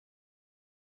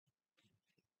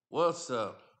What's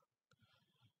up?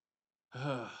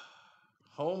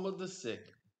 Home of the sick.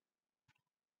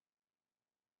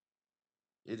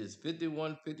 It is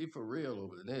 5150 for real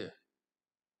over there.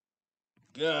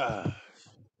 God,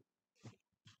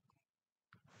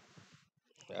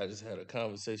 I just had a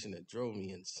conversation that drove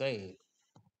me insane.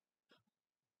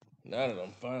 Now that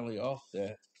I'm finally off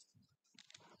that,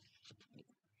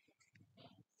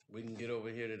 we can get over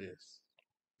here to this.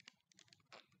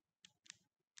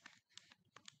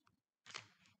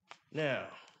 Now,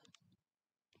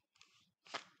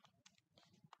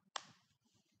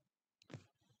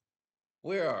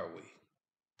 where are we?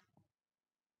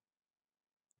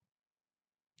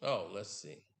 Oh, let's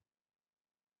see.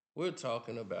 We're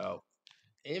talking about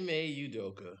Ime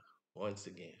Udoka once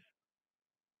again.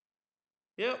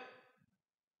 Yep,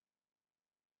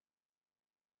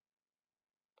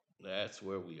 that's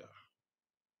where we are.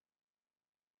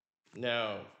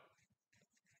 Now,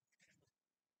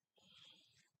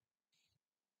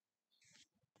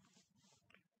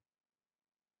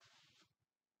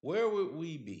 where would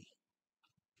we be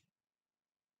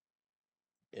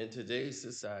in today's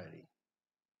society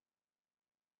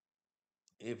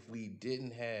if we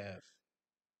didn't have,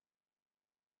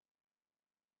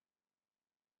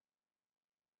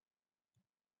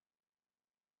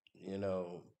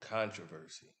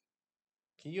 controversy?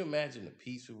 Can you imagine the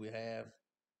peace we would have?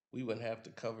 We wouldn't have to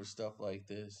cover stuff like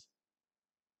this.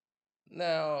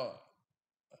 Now,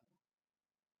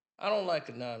 I don't like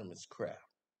anonymous crap,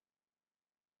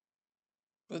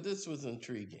 but this was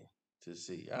intriguing to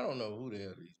see. I don't know who the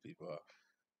hell these people are,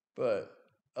 but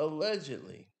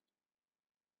allegedly,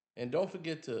 and don't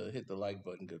forget to hit the like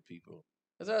button, good people.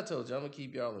 As I told you, I'm gonna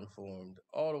keep y'all informed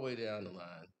all the way down the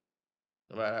line,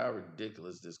 no matter how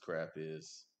ridiculous this crap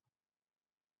is.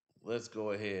 Let's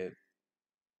go ahead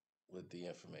with the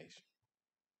information.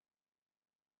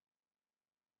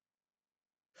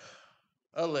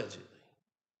 Allegedly,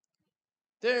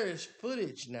 there is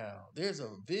footage now. There's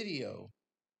a video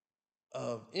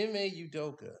of M.A.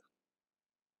 Udoka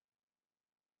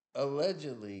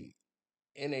allegedly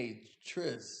in a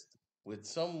tryst with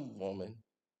some woman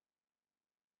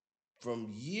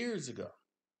from years ago.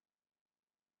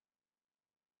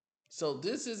 So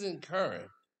this isn't current.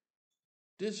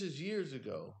 This is years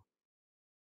ago.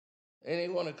 And they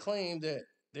want to claim that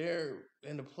they're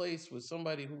in a place with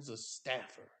somebody who's a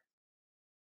staffer.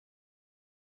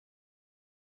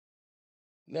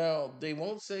 Now, they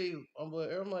won't say, I'm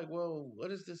like, well,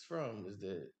 what is this from? Is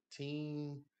the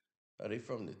team? Are they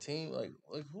from the team? Like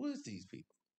who is these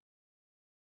people?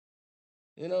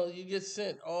 You get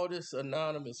sent all this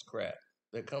anonymous crap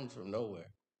that comes from nowhere.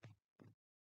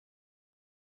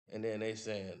 And then they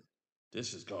saying,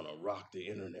 this is gonna rock the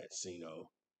internet, Cino,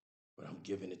 but I'm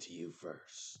giving it to you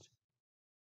first.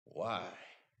 Why?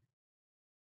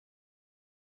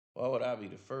 Why would I be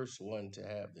the first one to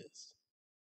have this?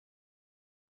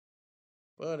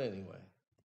 But anyway,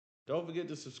 don't forget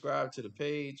to subscribe to the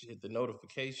page, hit the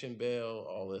notification bell,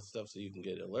 all that stuff so you can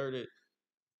get alerted,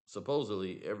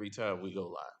 supposedly every time we go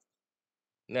live.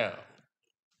 Now,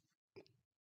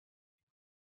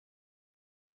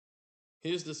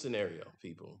 here's the scenario,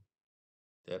 people,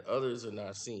 that others are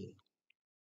not seeing.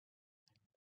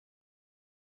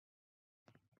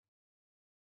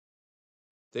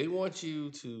 They want you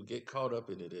to get caught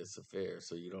up into this affair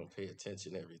so you don't pay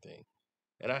attention to everything.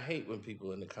 And I hate when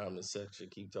people in the comment section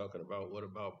keep talking about what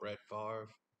about Brett Favre?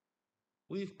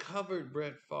 We've covered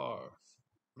Brett Favre.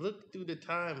 Look through the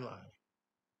timeline.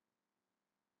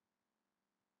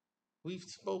 We've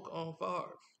spoke on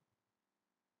Favre.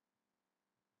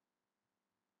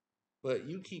 But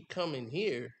you keep coming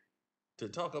here to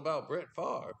talk about Brett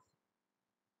Favre.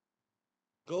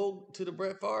 Go to the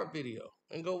Brett Favre video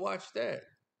and go watch that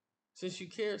since you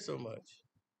care so much.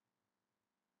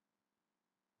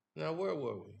 Now, where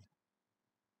were we?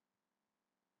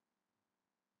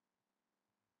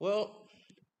 Well,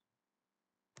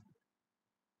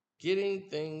 getting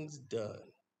things done.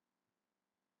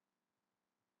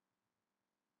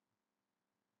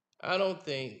 I don't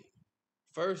think,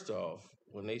 first off,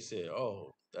 when they said,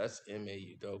 oh, that's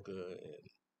M.A. Udoka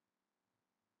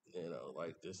and,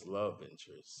 like this love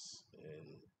interest.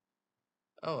 And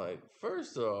I'm like,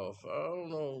 first off, I don't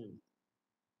know.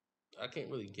 I can't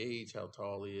really gauge how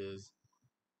tall he is.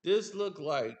 This looked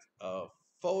like a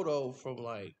photo from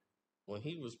like when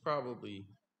he was probably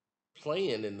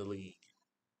playing in the league.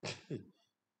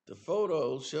 The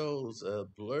photo shows a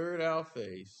blurred out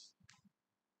face,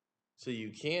 so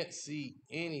you can't see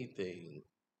anything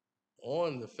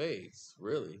on the face,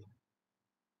 really.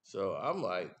 So I'm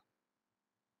like,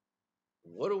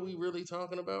 what are we really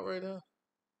talking about right now?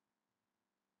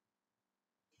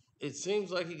 It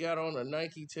seems like he got on a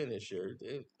Nike tennis shirt.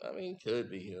 I mean,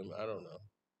 could be him. I don't know.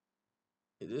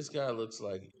 This guy looks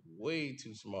like way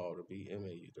too small to be Ime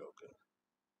Udoka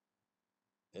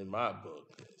in my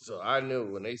book. So I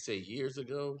knew when they say years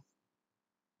ago,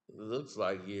 it looks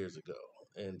like years ago.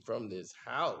 And from this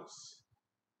house,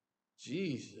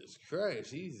 Jesus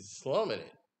Christ, he's slumming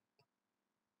it.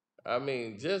 I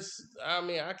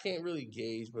can't really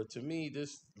gauge, but to me,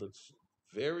 this looks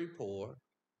very poor.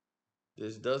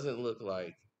 This doesn't look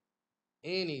like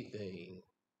anything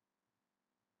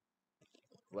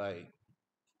like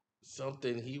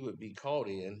something he would be caught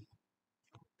in,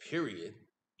 period.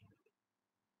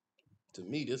 To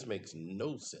me, this makes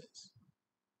no sense.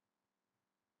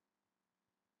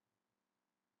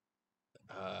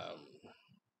 Um,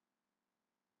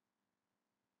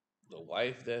 the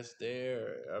wife that's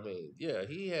there, I mean, yeah,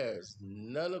 he has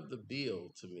none of the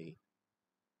bill to me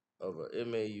of a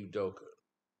M.A. Udoka.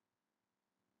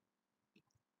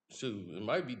 Shoot, it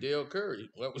might be Dale Curry.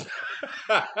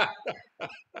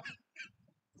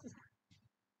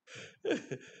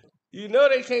 you know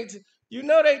they can't. You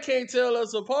know they can't tell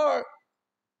us apart.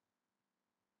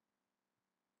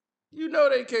 You know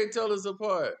they can't tell us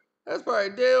apart. That's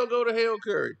probably Dale go to hell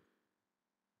Curry.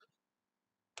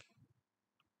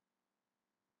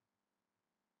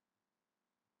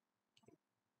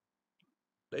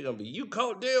 They gonna be you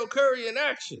caught Dale Curry in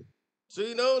action. So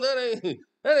you know that ain't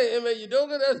M.A.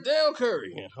 Udoka. That's Dale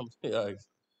Curry. I'm like,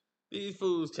 these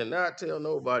fools cannot tell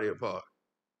nobody apart.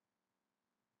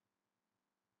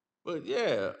 But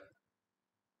yeah,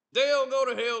 Dale go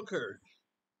to hell Curry.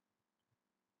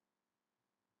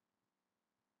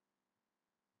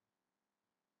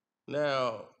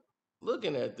 Now,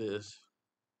 looking at this,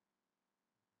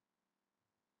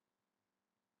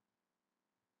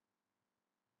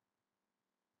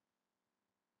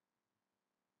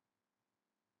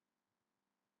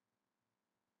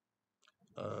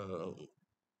 um,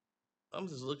 I'm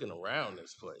just looking around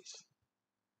this place.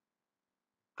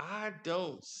 I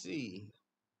don't see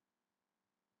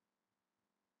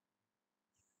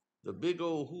the big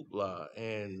old hoopla.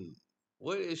 And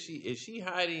what is she? Is she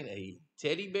hiding a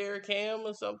teddy bear cam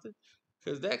or something?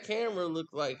 Because that camera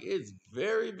looked like it's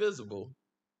very visible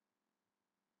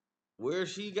where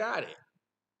she got it.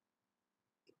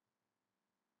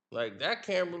 Like that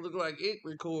camera looked like it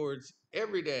records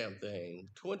every damn thing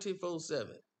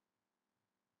 24/7.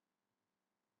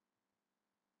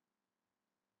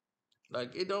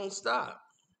 Like it don't stop.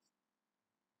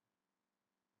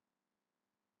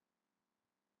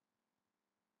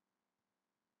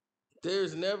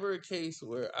 There's never a case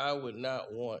where I would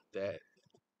not want that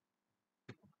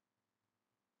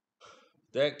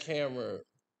camera.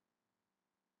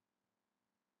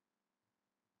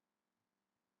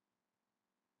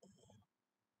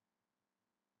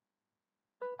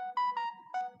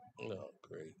 No,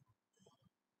 great.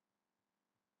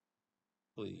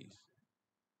 Please.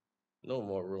 No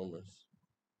more rumors.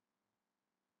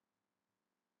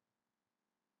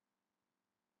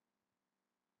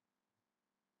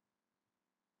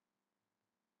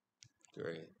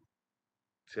 Great.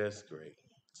 Just great.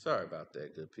 Sorry about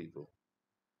that, good people.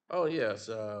 Oh yes,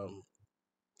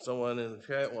 someone in the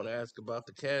chat want to ask about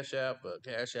the Cash App.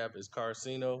 Cash App is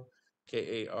Carceno,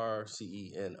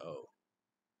 Karceno.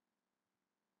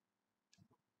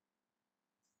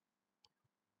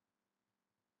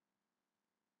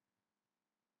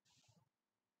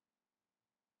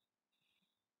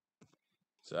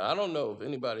 So I don't know if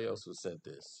anybody else was sent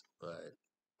this, but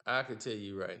I can tell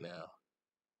you right now,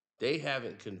 they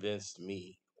haven't convinced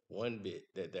me one bit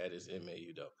that that is Ime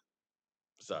Udoka.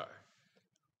 Sorry.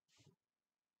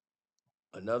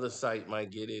 Another site might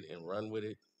get it and run with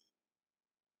it.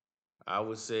 I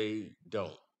would say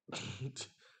don't.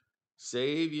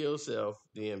 Save yourself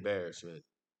the embarrassment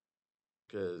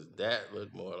because that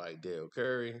looked more like Dale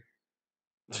Curry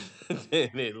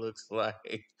than it looks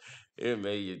like Ime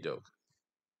Udoka.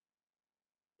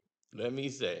 Let me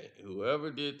say,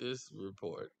 whoever did this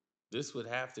report, this would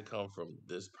have to come from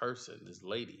this person, this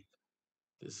lady,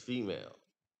 this female.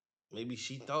 Maybe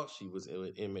she thought she was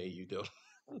with MAU though.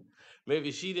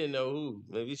 Maybe she didn't know who.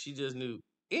 Maybe she just knew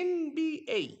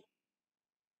NBA.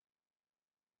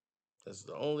 That's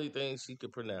the only thing she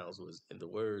could pronounce was in the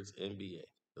words NBA,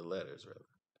 the letters rather.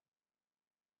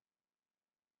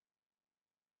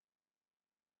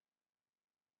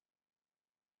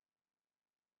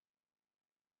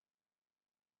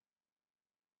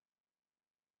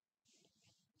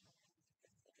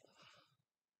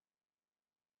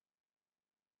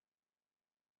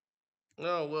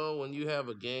 No, well, when you have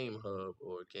a game hub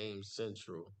or game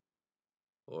central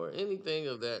or anything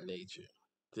of that nature,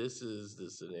 This is the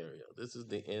scenario. This is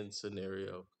the end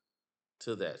scenario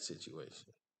to that situation.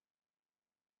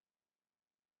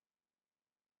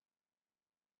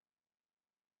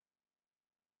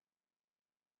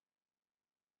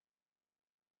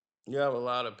 You have a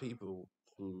lot of people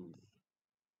who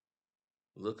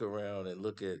look around and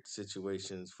look at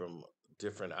situations from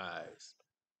different eyes.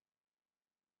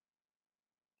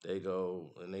 They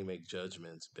go and they make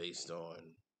judgments based on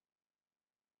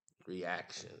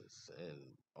reactions and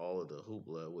all of the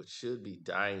hoopla, which should be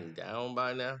dying down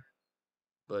by now.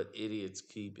 But idiots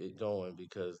keep it going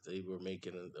because they were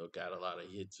got a lot of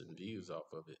hits and views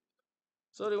off of it.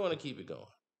 So they want to keep it going.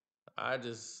 I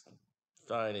just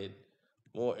find it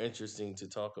more interesting to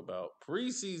talk about.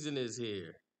 Preseason is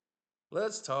here.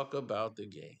 Let's talk about the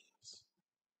games.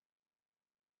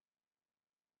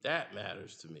 That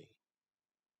matters to me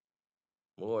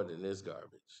more than this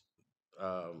garbage.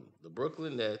 The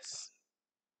Brooklyn Nets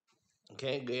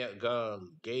can't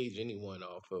gauge anyone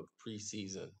off of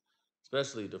preseason,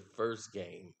 especially the first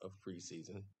game of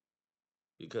preseason,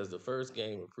 because the first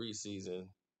game of preseason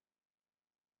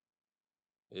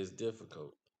is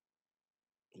difficult.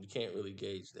 You can't really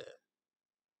gauge that.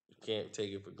 You can't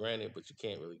take it for granted, but you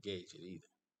can't really gauge it either.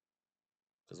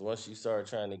 Because once you start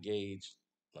trying to gauge,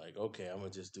 like, okay, I'm gonna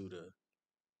just do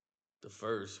the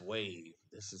first wave.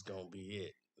 This is gonna be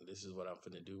it. This is what I'm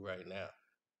gonna do right now.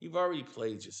 You've already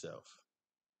played yourself.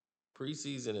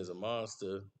 Preseason is a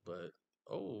monster, but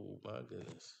oh my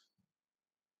goodness.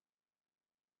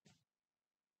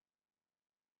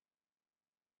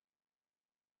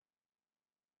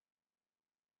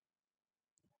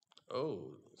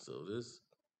 Oh, so this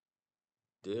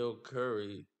Dale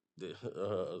Curry, the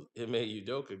Ime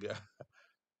Udoka guy,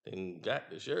 and got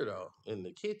the shirt off in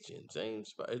the kitchen. Same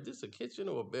spot. Is this a kitchen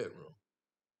or a bedroom?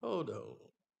 Hold on.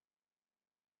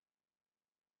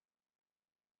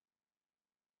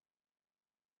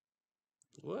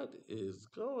 What is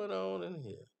going on in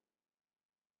here?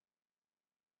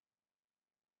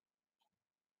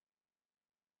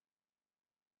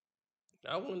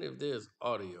 I wonder if there's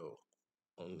audio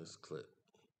on this clip.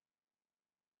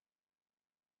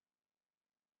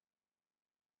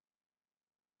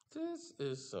 This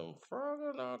is some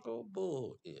froganaco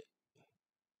bullshit,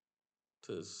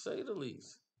 to say the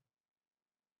least.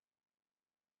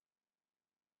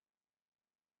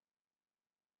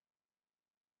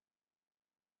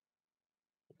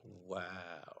 Wow.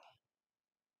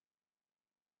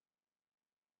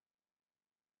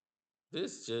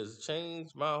 This just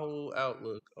changed my whole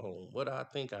outlook on what I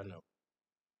think I know.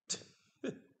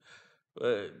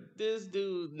 But this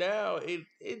dude now,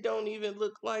 it don't even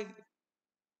look like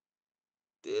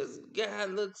this guy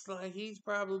looks like he's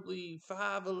probably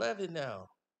 5'11" now.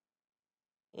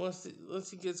 Once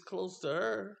he gets close to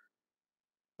her,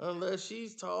 unless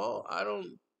she's tall, I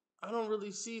don't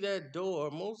really see that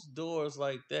door. Most doors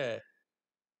like that,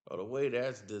 or the way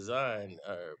that's designed,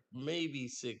 are maybe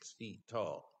 6 feet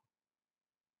tall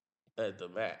at the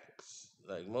max.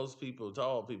 Like most people,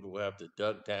 tall people will have to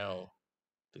duck down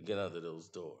to get under those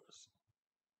doors.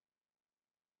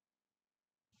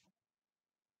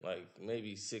 Like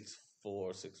maybe 6'4",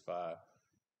 6'5",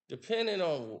 depending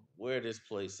on where this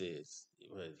place is.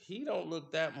 But he don't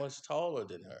look that much taller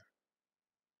than her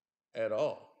at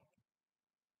all.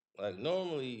 Like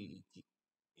normally,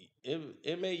 Ime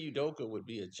Udoka would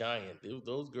be a giant.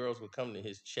 Those girls would come to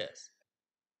his chest.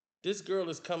 This girl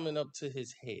is coming up to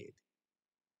his head.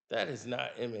 That is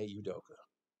not Ime Udoka,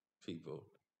 people,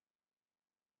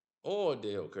 or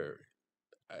Dale Curry.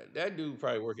 That dude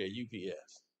probably work at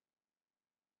UPS.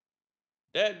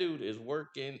 That dude is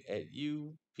working at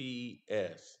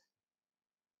UPS.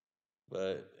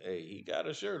 But hey, he got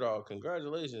a shirt off.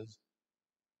 Congratulations.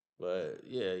 But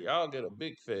yeah, y'all get a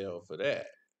big fail for that.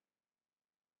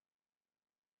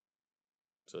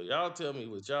 So y'all tell me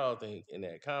what y'all think in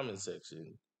that comment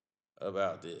section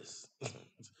about this.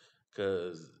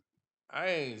 Cause I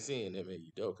ain't seeing him in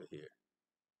Udoka here.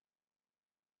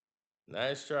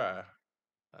 Nice try.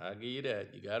 I'll give you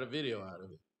that. You got a video out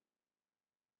of it.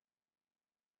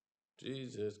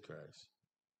 Jesus Christ.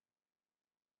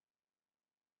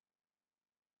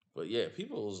 But yeah,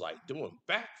 people was like doing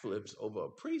backflips over a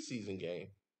preseason game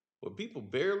where people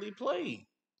barely played.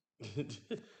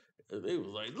 They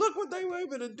was like, look what they were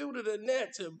able to do to the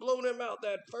Nets and blow them out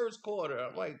that first quarter.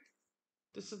 I'm like,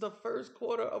 this is the first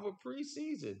quarter of a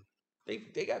preseason.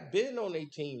 They got Ben on their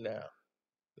team now.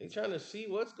 They trying to see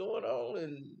what's going on,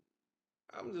 and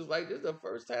I'm just like, this is the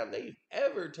first time they've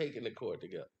ever taken the court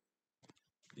together.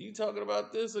 You talking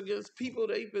about this against people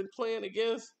they've been playing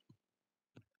against,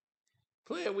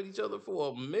 playing with each other for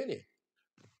a minute.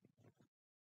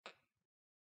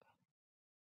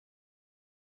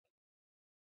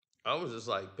 I was just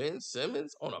like, Ben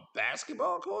Simmons on a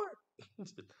basketball court?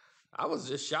 I was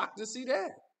just shocked to see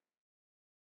that.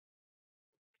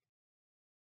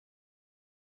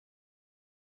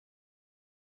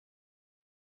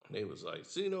 They was like,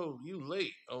 Cino, you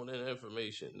late on that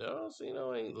information. No,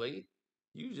 Cino ain't late.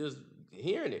 You just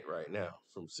hearing it right now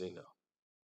from Cino.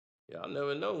 Y'all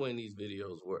never know when these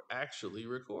videos were actually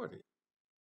recorded.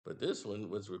 But this one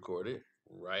was recorded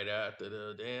right after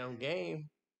the damn game.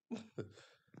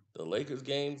 The Lakers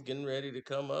game's getting ready to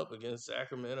come up against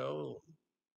Sacramento.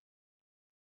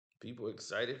 People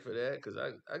excited for that because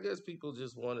I guess people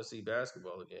just want to see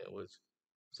basketball again, which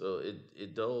so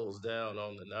it dulls down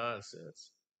on the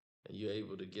nonsense and you're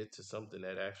able to get to something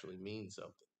that actually means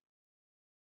something.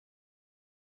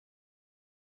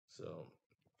 So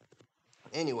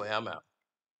anyway, I'm out.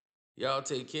 Y'all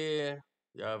take care.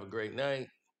 Y'all have a great night.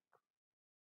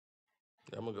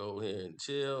 I'm gonna go here and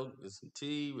chill, get some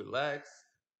tea, relax,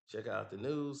 check out the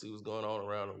news, see what's going on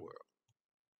around the world.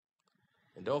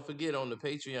 And don't forget on the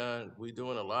Patreon, we're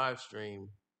doing a live stream.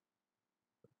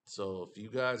 So if you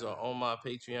guys are on my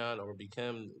Patreon or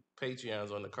become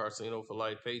Patreons on the Carceno for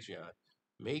Life Patreon,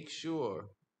 make sure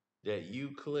that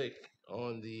you click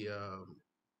on the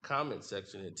comment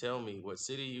section and tell me what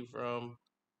city you from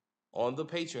on the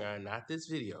Patreon, not this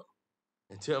video,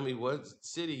 and tell me what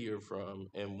city you're from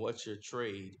and what's your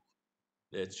trade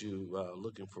that you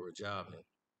looking for a job in.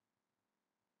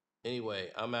 Anyway,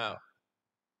 I'm out.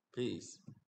 Peace.